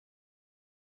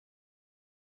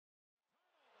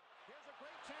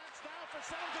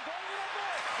What a save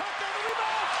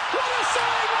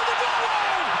on the goal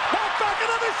line! Back,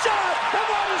 another shot, and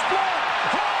that is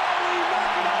blocked! Holy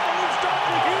mackerel, it's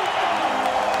Dr. Houston!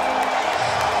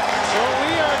 So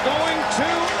we are going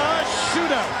to a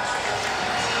shootout.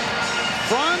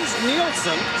 Franz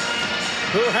Nielsen,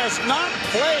 who has not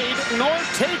played nor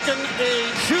taken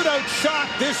a shootout shot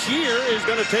this year, is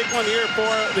going to take one here for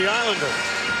the Islanders.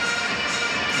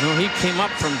 No, he came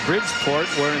up from Bridgeport,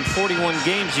 where in 41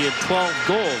 games he had 12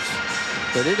 goals.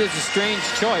 But it is a strange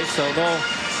choice, although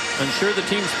I'm sure the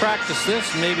teams practice this.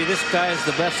 Maybe this guy is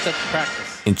the best at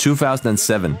practice. In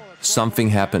 2007, something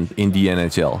happened in the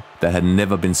NHL that had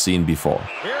never been seen before.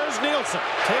 Here's Nielsen,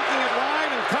 taking it wide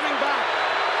and coming back.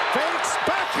 Fakes,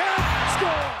 backhand,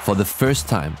 score! For the first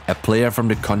time, a player from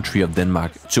the country of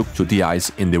Denmark took to the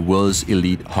ice in the world's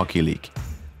elite hockey league.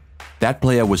 That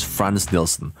player was Franz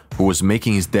Nielsen, who was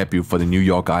making his debut for the New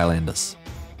York Islanders.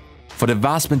 For the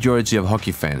vast majority of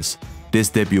hockey fans, this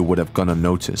debut would have gone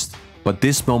unnoticed, but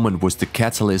this moment was the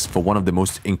catalyst for one of the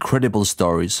most incredible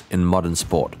stories in modern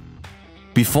sport.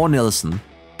 Before Nielsen,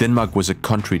 Denmark was a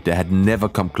country that had never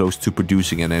come close to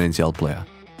producing an NHL player.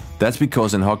 That's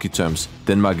because in hockey terms,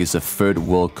 Denmark is a third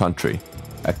world country,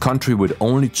 a country with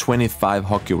only 25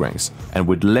 hockey ranks and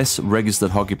with less registered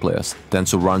hockey players than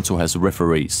Toronto has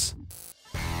referees.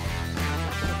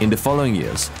 In the following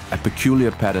years, a peculiar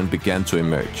pattern began to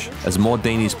emerge as more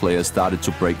Danish players started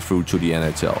to break through to the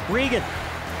NHL. Regan,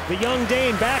 the young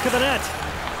Dane, back of the net.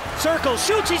 Circle,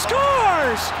 shoots, he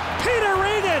scores! Peter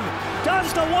Regan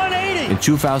does the 180! In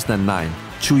 2009,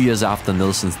 2 years after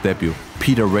Nielsen's debut,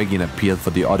 Peter Regan appeared for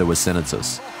the Ottawa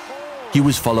Senators. He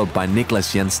was followed by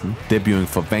Niklas Jensen, debuting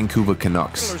for Vancouver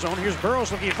Canucks. Here's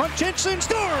Burrows looking in front, Jensen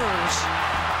scores!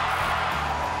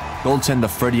 Goaltender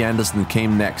Freddie Andersen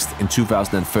came next in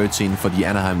 2013 for the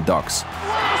Anaheim Ducks.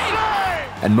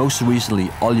 And most recently,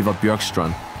 Oliver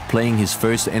Bjorkstrand, playing his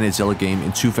first NHL game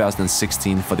in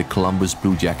 2016 for the Columbus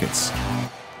Blue Jackets.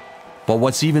 But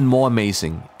what's even more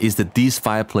amazing is that these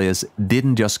 5 players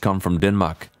didn't just come from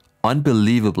Denmark.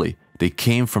 Unbelievably, they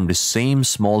came from the same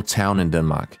small town in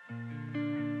Denmark.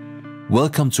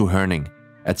 Welcome to Herning,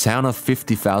 a town of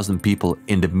 50,000 people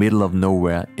in the middle of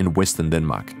nowhere in western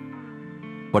Denmark.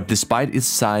 But despite its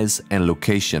size and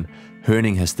location,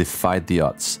 Herning has defied the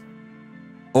odds.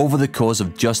 Over the course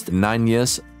of just 9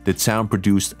 years, the town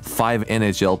produced 5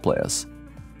 NHL players.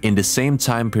 In the same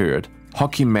time period,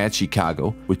 Hockey Mad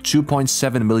Chicago, with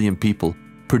 2.7 million people,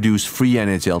 produced 3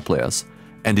 NHL players,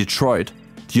 and Detroit,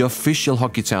 the official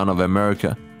hockey town of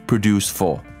America, produced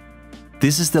 4.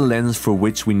 This is the lens through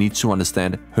which we need to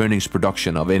understand Herning's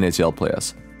production of NHL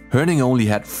players. Herning only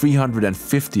had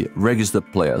 350 registered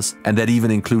players, and that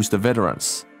even includes the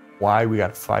veterans. Why we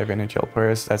got 5 NHL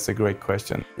players? That's a great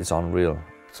question. It's unreal.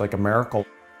 It's like a miracle.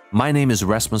 My name is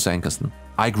Rasmus Ankersen.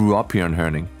 I grew up here in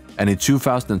Herning, and in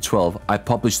 2012 I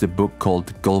published a book called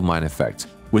The Goldmine Effect,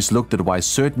 which looked at why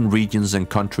certain regions and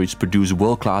countries produce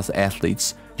world-class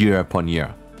athletes year upon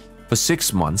year. For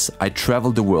 6 months, I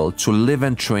traveled the world to live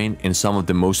and train in some of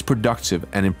the most productive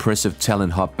and impressive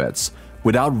talent hotbeds,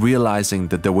 without realizing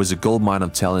that there was a goldmine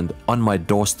of talent on my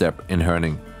doorstep in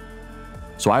Herning.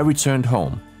 So I returned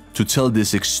home to tell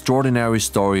this extraordinary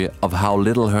story of how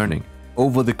little Herning,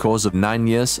 over the course of 9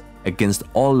 years, against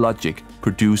all logic,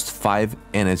 produced 5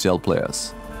 NHL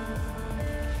players.